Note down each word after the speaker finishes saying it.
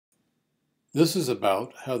This is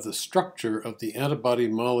about how the structure of the antibody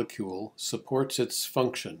molecule supports its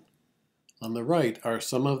function. On the right are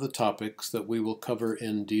some of the topics that we will cover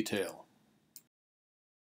in detail.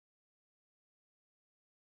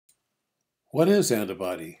 What is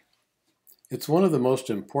antibody? It's one of the most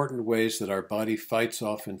important ways that our body fights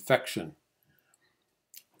off infection.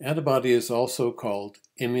 Antibody is also called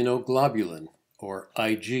immunoglobulin, or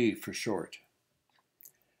Ig for short.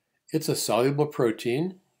 It's a soluble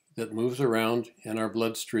protein that moves around in our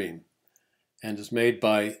bloodstream and is made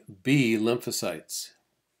by B lymphocytes.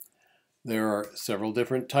 There are several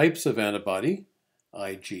different types of antibody: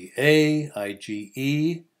 IgA,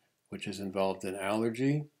 IgE, which is involved in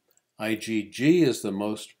allergy, IgG is the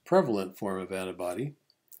most prevalent form of antibody,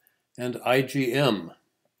 and IgM.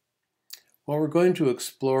 What we're going to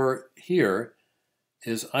explore here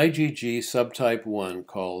is IgG subtype 1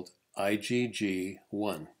 called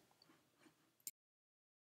IgG1.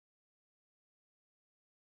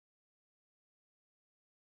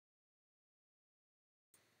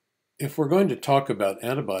 If we're going to talk about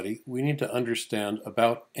antibody, we need to understand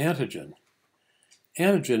about antigen.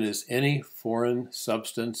 Antigen is any foreign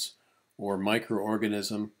substance or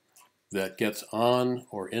microorganism that gets on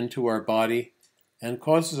or into our body and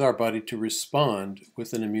causes our body to respond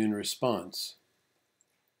with an immune response.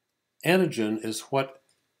 Antigen is what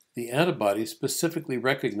the antibody specifically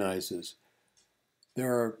recognizes.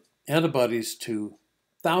 There are antibodies to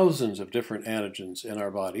thousands of different antigens in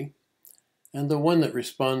our body, and the one that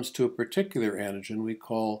responds to a particular antigen we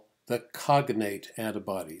call the cognate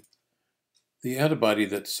antibody. The antibody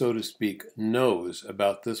that, so to speak, knows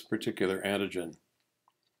about this particular antigen.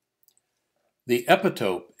 The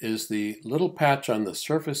epitope is the little patch on the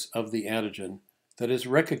surface of the antigen that is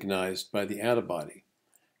recognized by the antibody.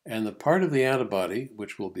 And the part of the antibody,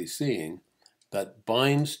 which we'll be seeing, that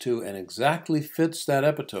binds to and exactly fits that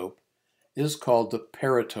epitope is called the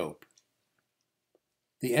paratope.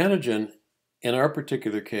 The antigen, in our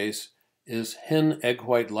particular case, is hinge egg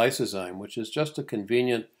white lysozyme, which is just a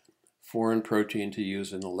convenient foreign protein to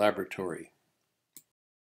use in the laboratory.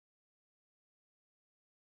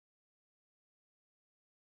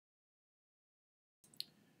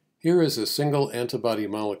 Here is a single antibody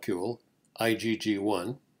molecule,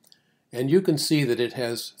 IgG1, and you can see that it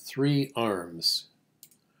has 3 arms.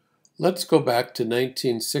 Let's go back to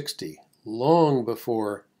 1960, long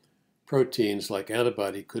before proteins like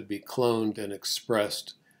antibody could be cloned and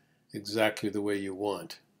expressed exactly the way you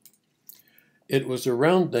want. It was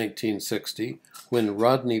around 1960 when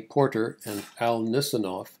Rodney Porter and Al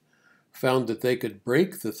Nisanoff found that they could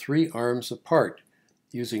break the 3 arms apart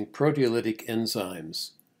using proteolytic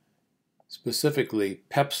enzymes, specifically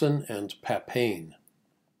pepsin and papain.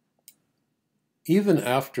 Even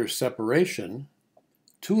after separation,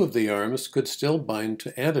 2 of the arms could still bind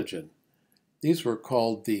to antigen. These were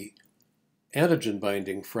called the antigen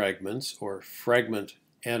binding fragments, or fragment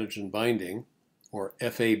antigen binding, or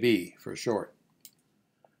FAB for short.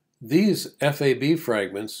 These FAB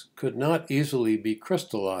fragments could not easily be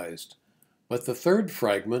crystallized, but the 3rd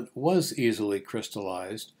fragment was easily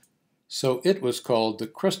crystallized, so it was called the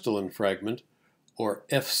crystalline fragment, or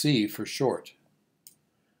FC for short.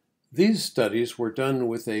 These studies were done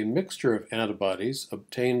with a mixture of antibodies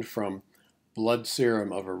obtained from blood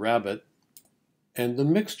serum of a rabbit, and the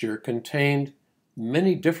mixture contained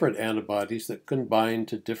many different antibodies that can bind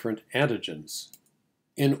to different antigens.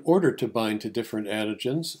 In order to bind to different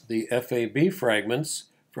antigens, the FAB fragments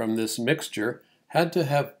from this mixture had to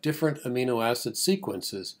have different amino acid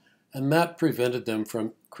sequences, and that prevented them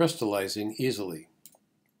from crystallizing easily.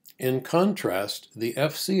 In contrast, the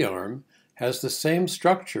FC arm has the same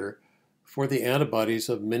structure for the antibodies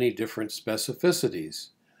of many different specificities.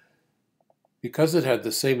 Because it had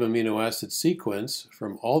the same amino acid sequence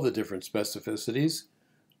from all the different specificities,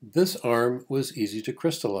 this arm was easy to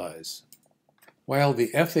crystallize. While the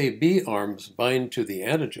FAB arms bind to the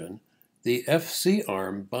antigen, the FC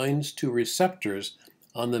arm binds to receptors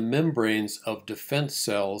on the membranes of defense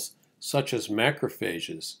cells such as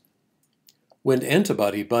macrophages. When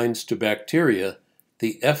antibody binds to bacteria,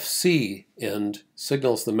 the FC end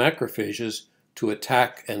signals the macrophages to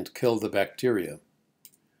attack and kill the bacteria.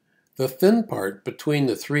 The thin part between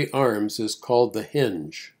the 3 arms is called the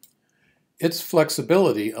hinge. Its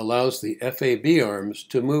flexibility allows the FAB arms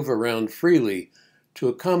to move around freely to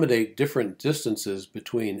accommodate different distances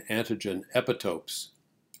between antigen epitopes.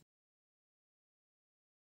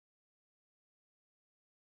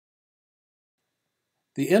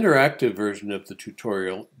 The interactive version of the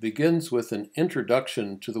tutorial begins with an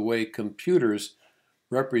introduction to the way computers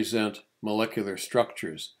represent molecular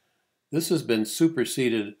structures. This has been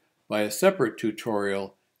superseded by a separate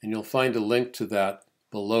tutorial and you'll find a link to that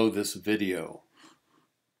below this video.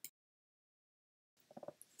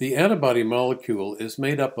 The antibody molecule is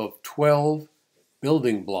made up of 12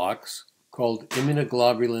 building blocks called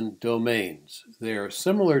immunoglobulin domains. They are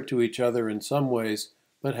similar to each other in some ways,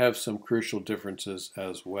 but have some crucial differences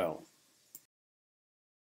as well.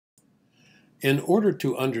 In order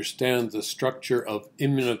to understand the structure of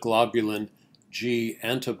immunoglobulin G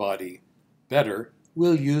antibody better,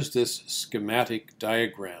 we'll use this schematic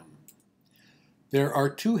diagram. There are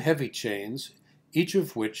two heavy chains, each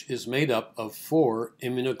of which is made up of 4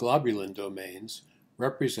 immunoglobulin domains,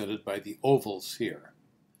 represented by the ovals here.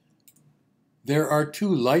 There are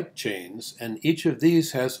 2 light chains, and each of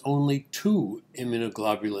these has only 2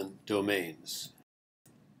 immunoglobulin domains.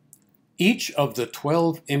 Each of the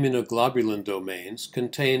 12 immunoglobulin domains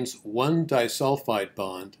contains 1 disulfide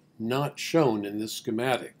bond not shown in this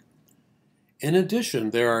schematic. In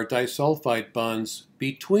addition, there are disulfide bonds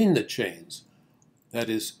between the chains, that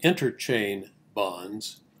is, interchain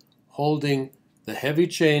bonds, holding the heavy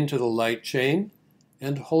chain to the light chain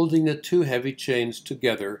and holding the 2 heavy chains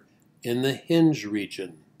together in the hinge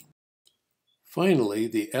region. Finally,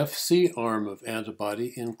 the Fc arm of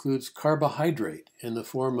antibody includes carbohydrate in the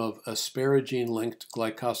form of asparagine-linked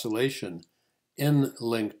glycosylation,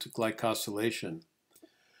 N-linked glycosylation.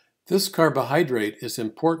 This carbohydrate is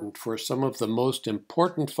important for some of the most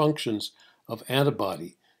important functions of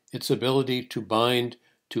antibody, its ability to bind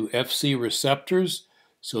to Fc receptors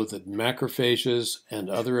so that macrophages and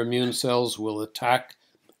other immune cells will attack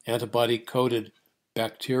antibody-coated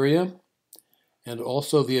bacteria, and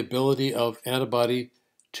also the ability of antibody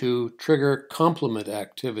to trigger complement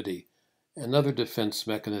activity, another defense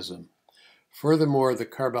mechanism. Furthermore, the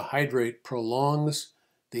carbohydrate prolongs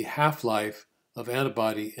the half-life of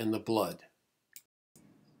antibody in the blood.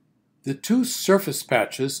 The 2 surface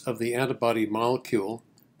patches of the antibody molecule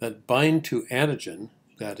that bind to antigen,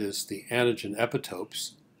 that is, the antigen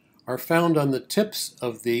epitopes, are found on the tips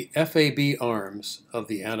of the Fab arms of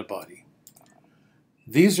the antibody.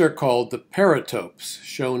 These are called the paratopes,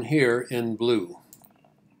 shown here in blue.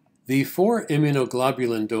 The 4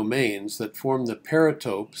 immunoglobulin domains that form the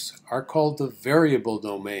paratopes are called the variable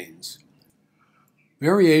domains.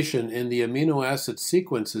 Variation in the amino acid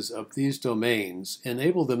sequences of these domains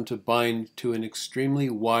enable them to bind to an extremely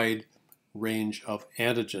wide range of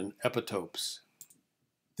antigen epitopes.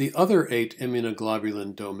 The other 8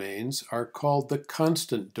 immunoglobulin domains are called the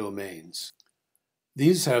constant domains.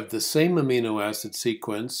 These have the same amino acid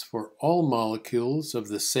sequence for all molecules of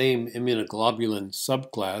the same immunoglobulin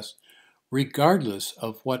subclass, regardless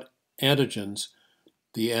of what antigens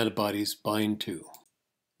the antibodies bind to.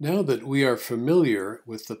 Now that we are familiar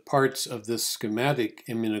with the parts of this schematic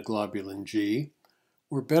immunoglobulin G,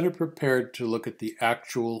 we're better prepared to look at the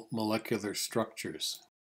actual molecular structures.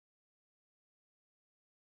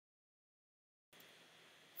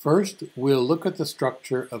 First, we'll look at the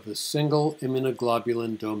structure of a single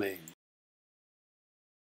immunoglobulin domain.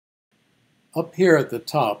 Up here at the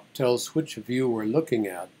top tells which view we're looking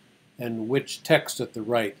at and which text at the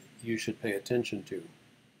right you should pay attention to.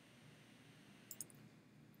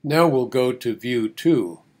 Now we'll go to view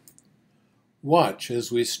 2. Watch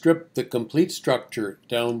as we strip the complete structure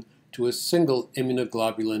down to a single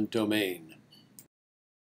immunoglobulin domain.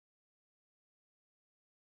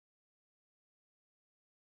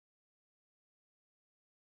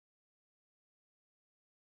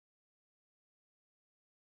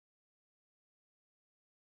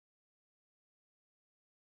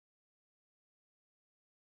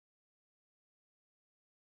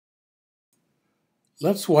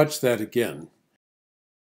 Let's watch that again.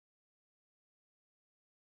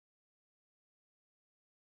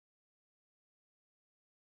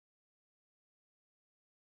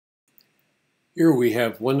 Here we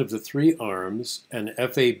have one of the 3 arms, an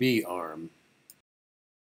Fab arm.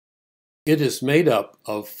 It is made up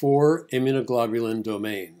of 4 immunoglobulin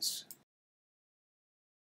domains.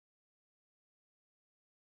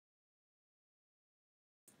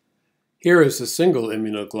 Here is a single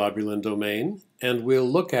immunoglobulin domain, and we'll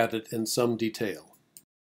look at it in some detail.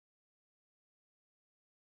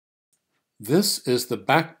 This is the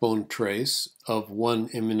backbone trace of one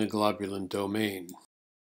immunoglobulin domain.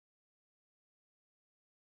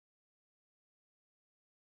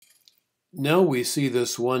 Now we see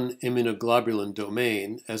this one immunoglobulin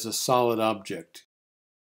domain as a solid object.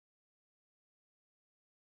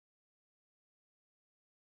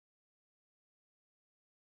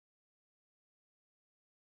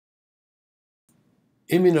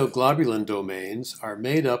 Immunoglobulin domains are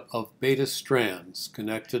made up of beta strands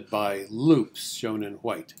connected by loops shown in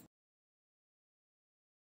white.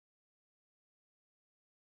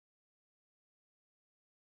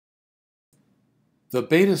 The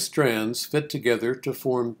beta strands fit together to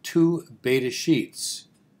form two beta sheets.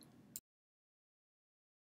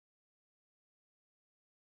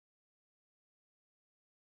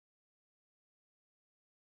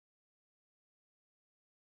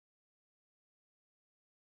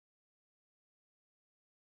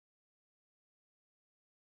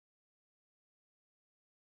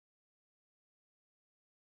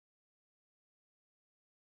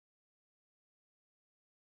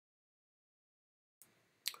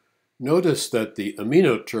 Notice that the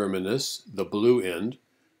amino terminus, the blue end,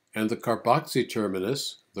 and the carboxy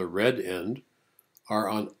terminus, the red end, are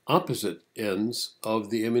on opposite ends of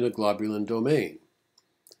the immunoglobulin domain.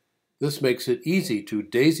 This makes it easy to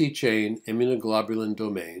daisy chain immunoglobulin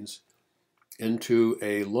domains into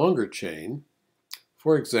a longer chain.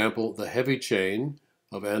 For example, the heavy chain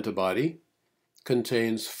of antibody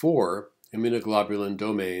contains 4 immunoglobulin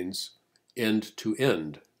domains end to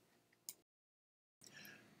end.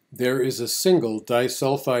 There is a single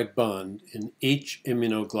disulfide bond in each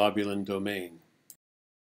immunoglobulin domain.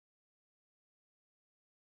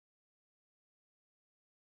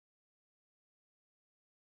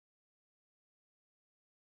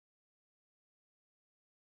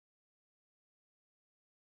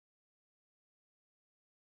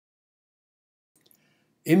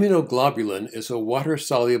 Immunoglobulin is a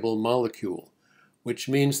water-soluble molecule, which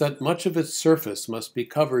means that much of its surface must be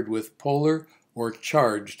covered with polar or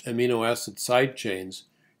charged amino acid side chains,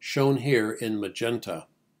 shown here in magenta.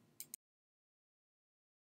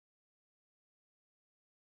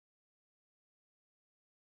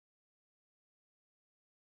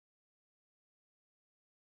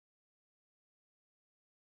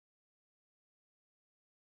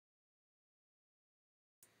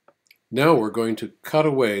 Now we're going to cut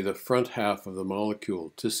away the front half of the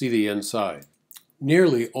molecule to see the inside.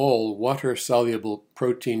 Nearly all water-soluble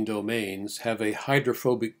protein domains have a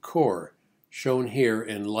hydrophobic core, shown here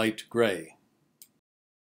in light gray.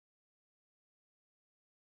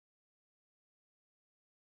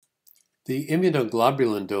 The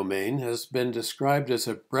immunoglobulin domain has been described as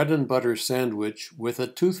a bread and butter sandwich with a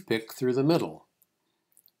toothpick through the middle.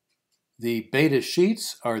 The beta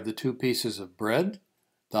sheets are the two pieces of bread,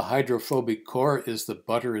 the hydrophobic core is the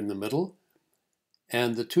butter in the middle,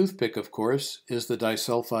 and the toothpick, of course, is the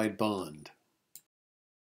disulfide bond.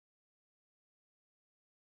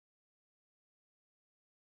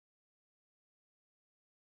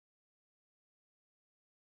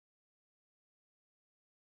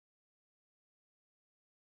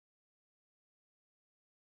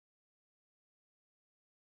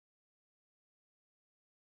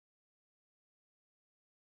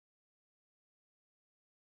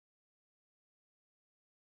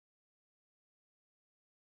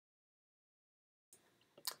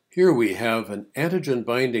 Here we have an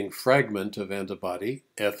antigen-binding fragment of antibody,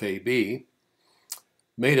 Fab,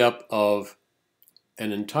 made up of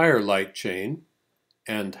an entire light chain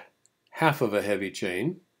and half of a heavy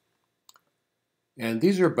chain. And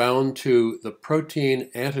these are bound to the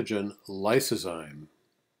protein antigen lysozyme.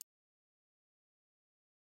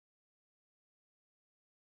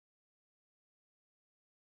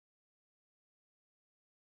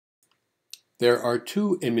 There are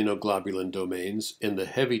 2 immunoglobulin domains in the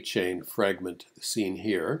heavy chain fragment seen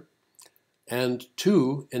here, and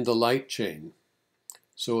 2 in the light chain.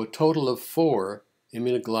 So a total of 4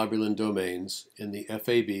 immunoglobulin domains in the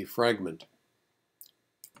Fab fragment.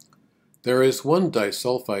 There is 1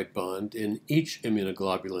 disulfide bond in each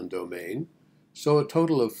immunoglobulin domain, so a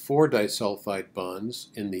total of 4 disulfide bonds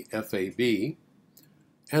in the Fab,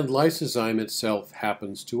 and lysozyme itself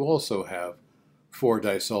happens to also have 4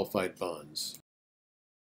 disulfide bonds.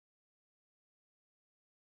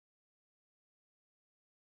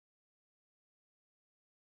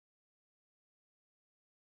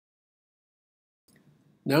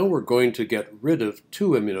 Now we're going to get rid of 2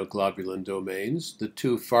 immunoglobulin domains, the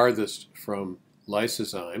 2 farthest from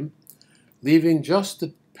lysozyme, leaving just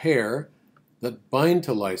the pair that bind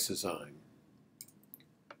to lysozyme.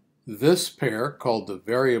 This pair, called the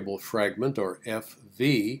variable fragment, or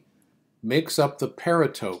FV, makes up the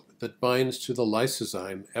paratope that binds to the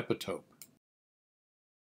lysozyme epitope.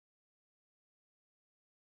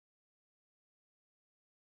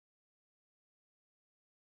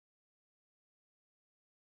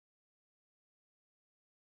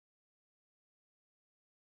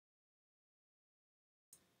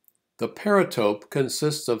 The paratope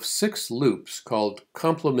consists of 6 loops called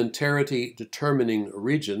complementarity determining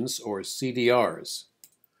regions, or CDRs.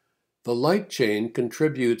 The light chain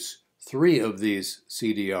contributes 3 of these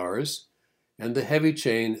CDRs, and the heavy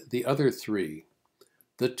chain the other 3.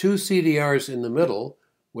 The 2 CDRs in the middle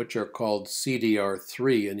which are called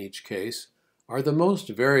CDR3 in each case, are the most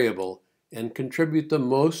variable and contribute the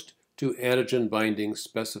most to antigen binding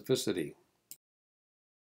specificity.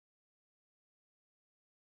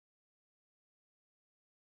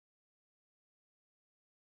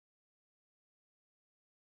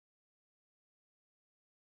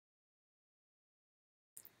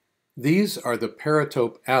 These are the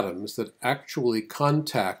paratope atoms that actually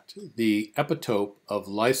contact the epitope of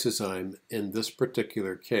lysozyme in this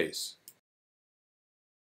particular case.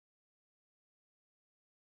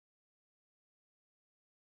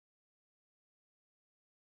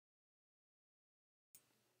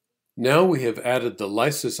 Now we have added the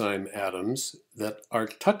lysozyme atoms that are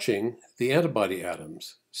touching the antibody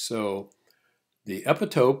atoms. So the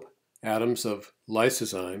epitope atoms of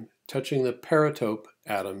lysozyme touching the paratope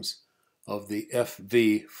atoms of the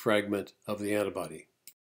FV fragment of the antibody.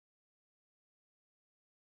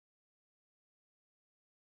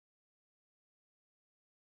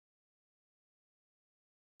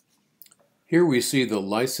 Here we see the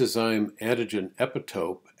lysozyme antigen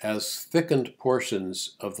epitope as thickened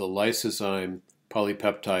portions of the lysozyme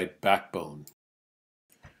polypeptide backbone.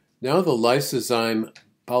 Now the lysozyme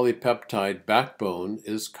polypeptide backbone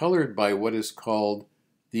is colored by what is called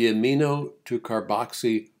the amino to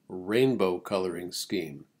carboxy rainbow coloring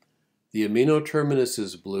scheme. The amino terminus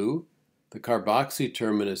is blue, the carboxy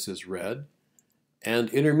terminus is red, and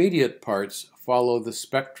intermediate parts follow the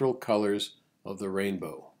spectral colors of the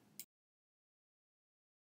rainbow.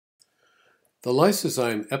 The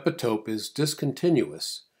lysozyme epitope is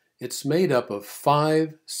discontinuous. It's made up of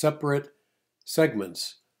 5 separate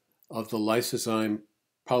segments of the lysozyme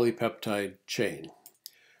polypeptide chain.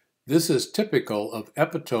 This is typical of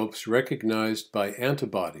epitopes recognized by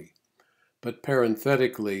antibody, but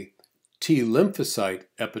parenthetically, T lymphocyte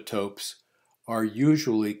epitopes are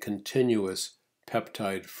usually continuous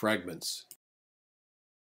peptide fragments.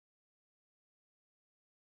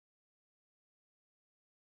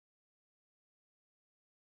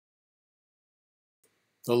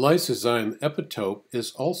 The lysozyme epitope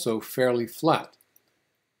is also fairly flat,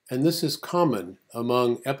 and this is common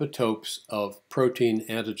among epitopes of protein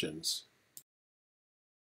antigens.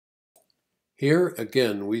 Here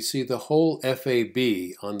again we see the whole FAB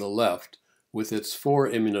on the left with its 4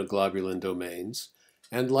 immunoglobulin domains,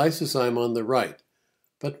 and lysozyme on the right,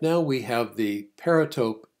 but now we have the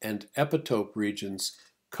paratope and epitope regions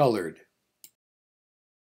colored.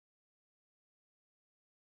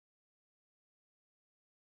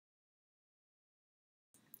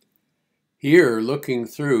 Here, looking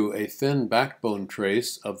through a thin backbone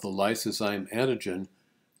trace of the lysozyme antigen,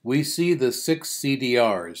 we see the 6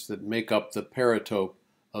 CDRs that make up the paratope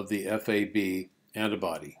of the FAB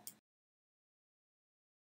antibody.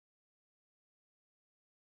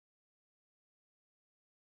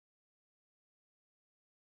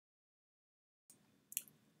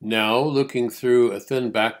 Now, looking through a thin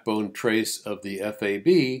backbone trace of the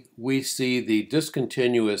FAB, we see the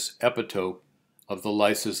discontinuous epitope of the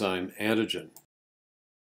lysozyme antigen.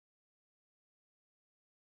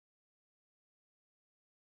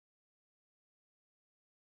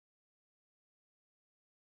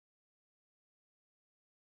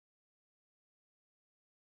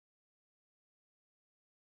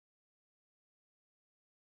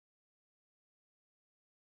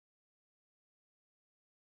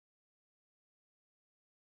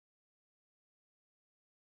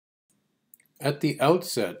 At the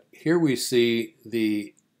outset, here we see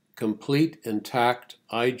the complete intact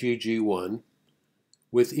IgG1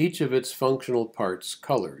 with each of its functional parts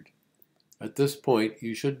colored. At this point,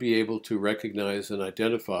 you should be able to recognize and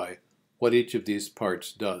identify what each of these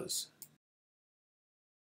parts does.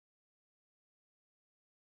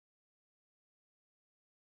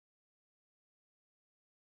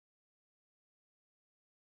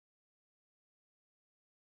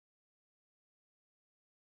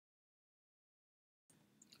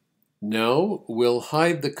 Now we'll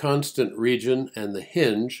hide the constant region and the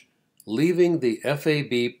hinge, leaving the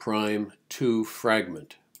FAB prime 2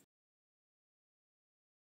 fragment.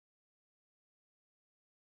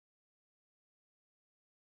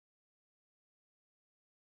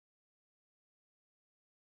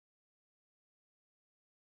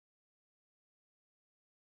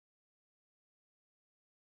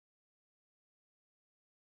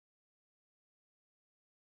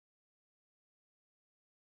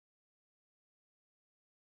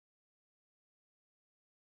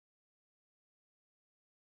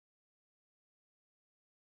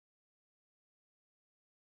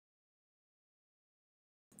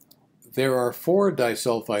 There are 4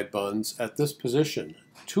 disulfide bonds at this position.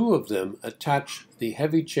 2 of them attach the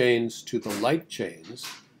heavy chains to the light chains,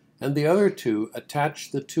 and the other 2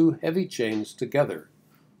 attach the 2 heavy chains together,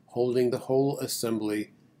 holding the whole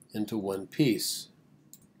assembly into one piece.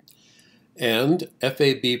 And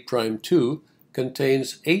Fab'2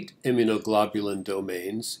 contains 8 immunoglobulin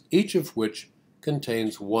domains, each of which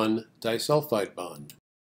contains 1 disulfide bond.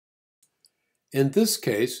 In this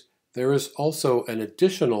case, there is also an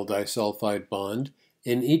additional disulfide bond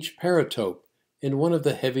in each paratope in one of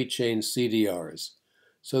the heavy chain CDRs.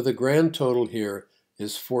 So the grand total here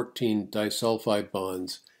is 14 disulfide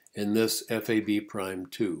bonds in this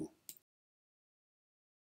Fab'2.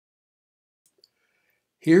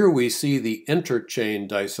 Here we see the interchain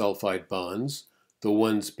disulfide bonds, the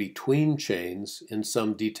ones between chains, in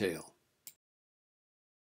some detail.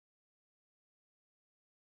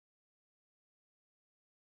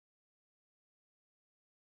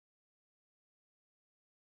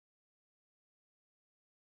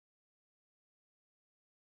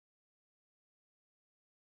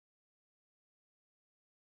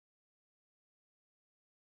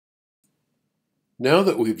 Now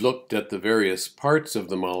that we've looked at the various parts of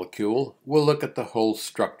the molecule, we'll look at the whole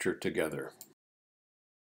structure together.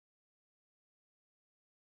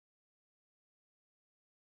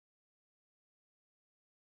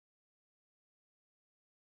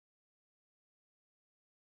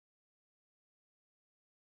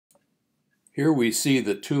 Here we see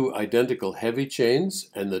the 2 identical heavy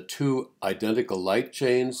chains and the 2 identical light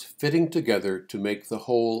chains fitting together to make the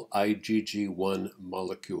whole IgG1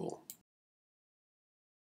 molecule.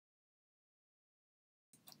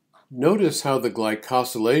 Notice how the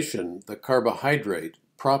glycosylation, the carbohydrate,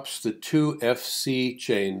 props the 2 FC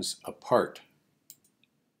chains apart.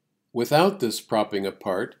 Without this propping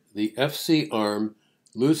apart, the FC arm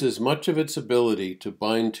loses much of its ability to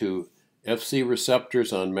bind to FC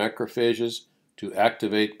receptors on macrophages, to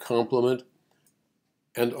activate complement,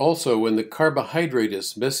 and also when the carbohydrate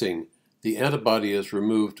is missing, the antibody is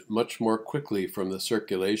removed much more quickly from the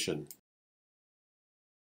circulation.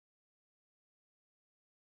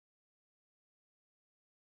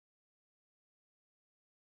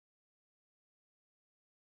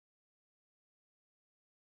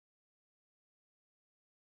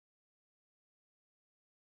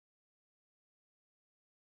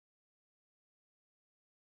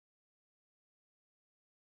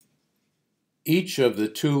 Each of the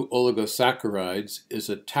 2 oligosaccharides is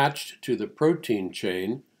attached to the protein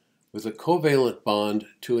chain with a covalent bond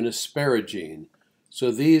to an asparagine,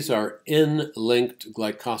 so these are N-linked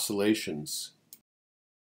glycosylations.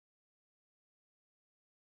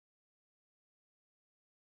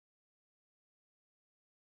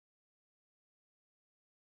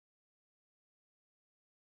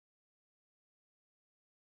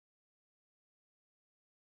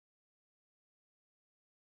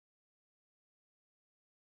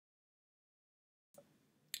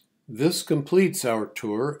 This completes our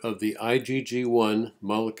tour of the IgG1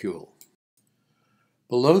 molecule.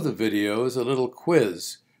 Below the video is a little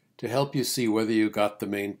quiz to help you see whether you got the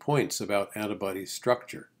main points about antibody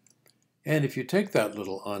structure. And if you take that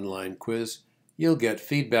little online quiz, you'll get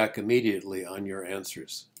feedback immediately on your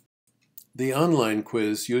answers. The online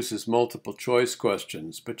quiz uses multiple choice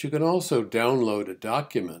questions, but you can also download a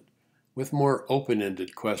document with more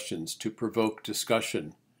open-ended questions to provoke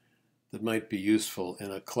discussion that might be useful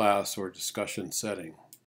in a class or discussion setting.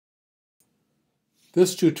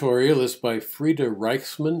 This tutorial is by Frieda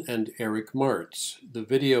Reichsman and Eric Martz. The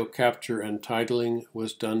video capture and titling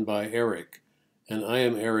was done by Eric, and I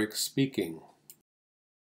am Eric speaking.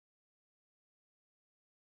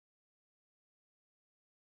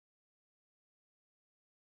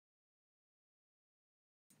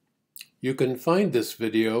 You can find this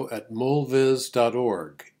video at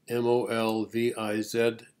molviz.org, molviz.org,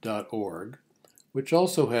 which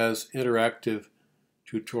also has interactive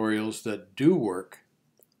tutorials that do work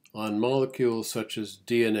on molecules such as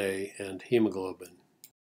DNA and hemoglobin.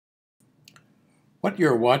 What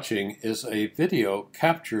you're watching is a video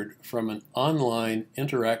captured from an online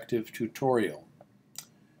interactive tutorial.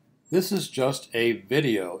 This is just a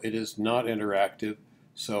video. It is not interactive,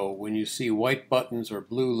 so when you see white buttons or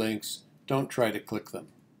blue links, don't try to click them.